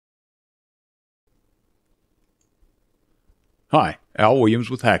Hi, Al Williams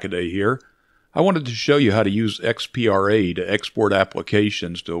with Hackaday here. I wanted to show you how to use xpra to export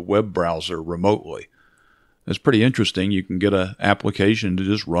applications to a web browser remotely. It's pretty interesting. You can get an application to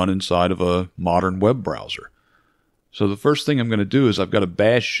just run inside of a modern web browser. So the first thing I'm going to do is I've got a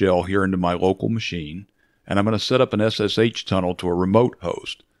bash shell here into my local machine, and I'm going to set up an SSH tunnel to a remote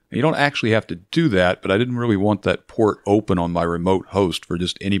host. And you don't actually have to do that, but I didn't really want that port open on my remote host for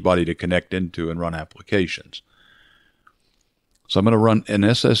just anybody to connect into and run applications. So I'm going to run an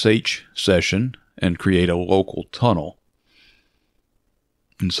SSH session and create a local tunnel.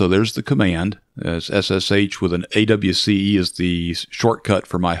 And so there's the command. It's SSH with an AWCE is the shortcut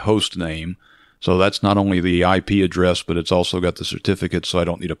for my host name. So that's not only the IP address, but it's also got the certificate, so I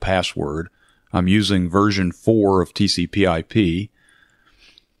don't need a password. I'm using version 4 of TCP/IP.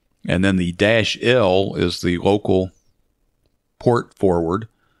 And then the -L is the local port forward.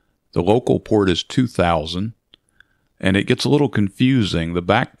 The local port is 2000. And it gets a little confusing. The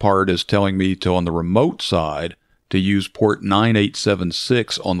back part is telling me to, on the remote side, to use port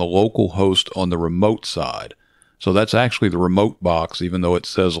 9876 on the local host on the remote side. So that's actually the remote box, even though it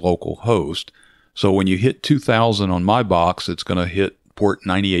says local host. So when you hit 2000 on my box, it's going to hit port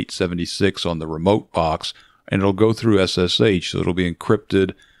 9876 on the remote box, and it'll go through SSH, so it'll be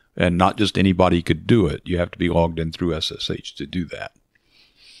encrypted, and not just anybody could do it. You have to be logged in through SSH to do that.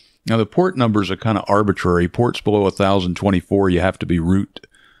 Now, the port numbers are kind of arbitrary. Ports below 1024, you have to be root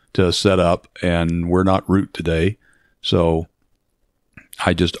to set up, and we're not root today, so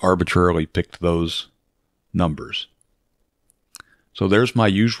I just arbitrarily picked those numbers. So there's my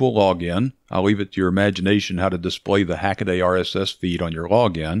usual login. I'll leave it to your imagination how to display the Hackaday RSS feed on your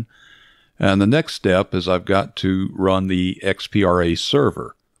login. And the next step is I've got to run the xpra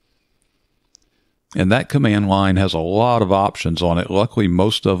server. And that command line has a lot of options on it. Luckily,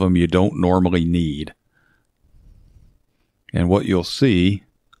 most of them you don't normally need. And what you'll see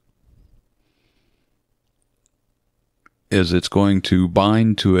is it's going to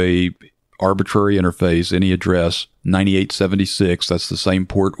bind to a arbitrary interface, any address, 9876. That's the same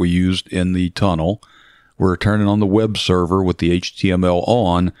port we used in the tunnel. We're turning on the web server with the HTML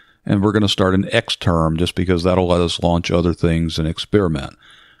on, and we're going to start an xterm just because that'll let us launch other things and experiment.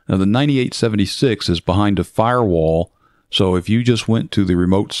 Now, the 9876 is behind a firewall, so if you just went to the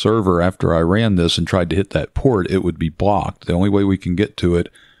remote server after I ran this and tried to hit that port, it would be blocked. The only way we can get to it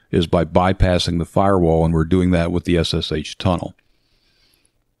is by bypassing the firewall, and we're doing that with the SSH tunnel.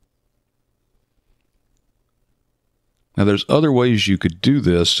 Now, there's other ways you could do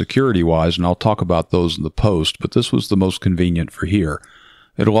this security-wise, and I'll talk about those in the post, but this was the most convenient for here.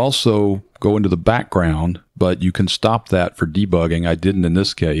 It'll also go into the background, but you can stop that for debugging. I didn't in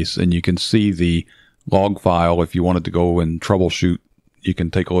this case, and you can see the log file. If you wanted to go and troubleshoot, you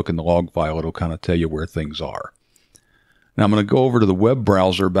can take a look in the log file. It'll kind of tell you where things are. Now I'm going to go over to the web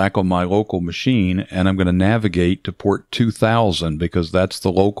browser back on my local machine, and I'm going to navigate to port 2000 because that's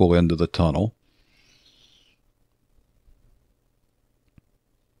the local end of the tunnel.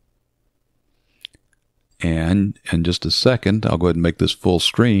 And in just a second, I'll go ahead and make this full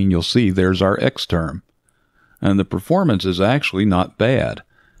screen. You'll see there's our xterm. And the performance is actually not bad.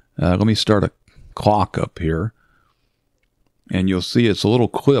 Let me start a clock up here. And you'll see it's a little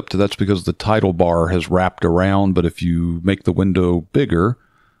clipped. That's because the title bar has wrapped around. But if you make the window bigger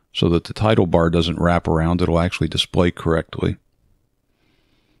so that the title bar doesn't wrap around, it'll actually display correctly.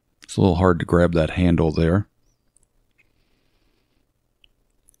 It's a little hard to grab that handle there.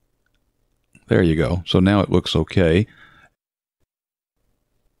 There you go. So now it looks okay.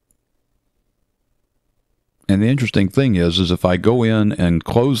 And the interesting thing is if I go in and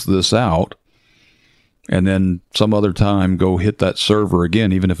close this out, and then some other time go hit that server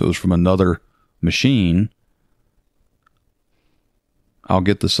again, even if it was from another machine, I'll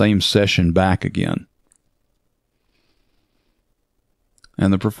get the same session back again.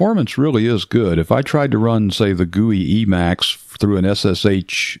 And the performance really is good. If I tried to run, say, the GUI Emacs through an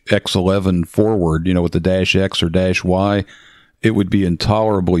SSH X11 forward, with the -X or -Y, it would be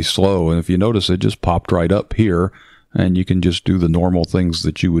intolerably slow. And if you notice, it just popped right up here, and you can just do the normal things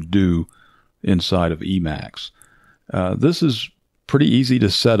that you would do inside of Emacs. This is pretty easy to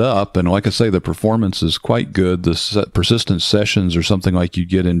set up, and like I say, the performance is quite good. The persistent sessions or something like you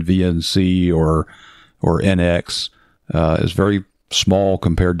get in VNC or NX is very small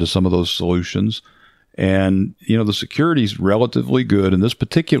compared to some of those solutions. And, the security is relatively good. In this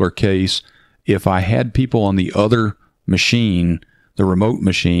particular case, if I had people on the other machine, the remote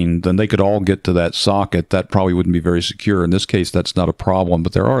machine, then they could all get to that socket. That probably wouldn't be very secure. In this case, that's not a problem,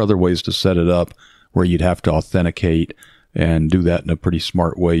 but there are other ways to set it up where you'd have to authenticate and do that in a pretty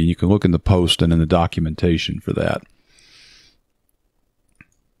smart way. You can look in the post and in the documentation for that.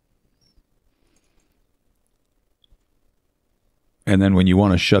 And then when you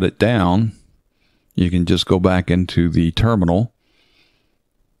want to shut it down, you can just go back into the terminal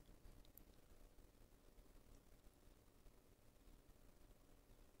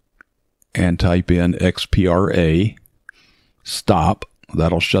and type in xpra stop.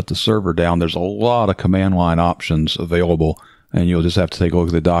 That'll shut the server down. There's a lot of command line options available, and you'll just have to take a look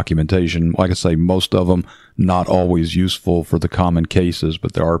at the documentation. Like I say, most of them not always useful for the common cases,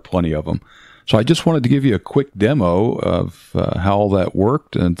 but there are plenty of them. So I just wanted to give you a quick demo of how all that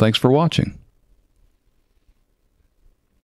worked, and thanks for watching.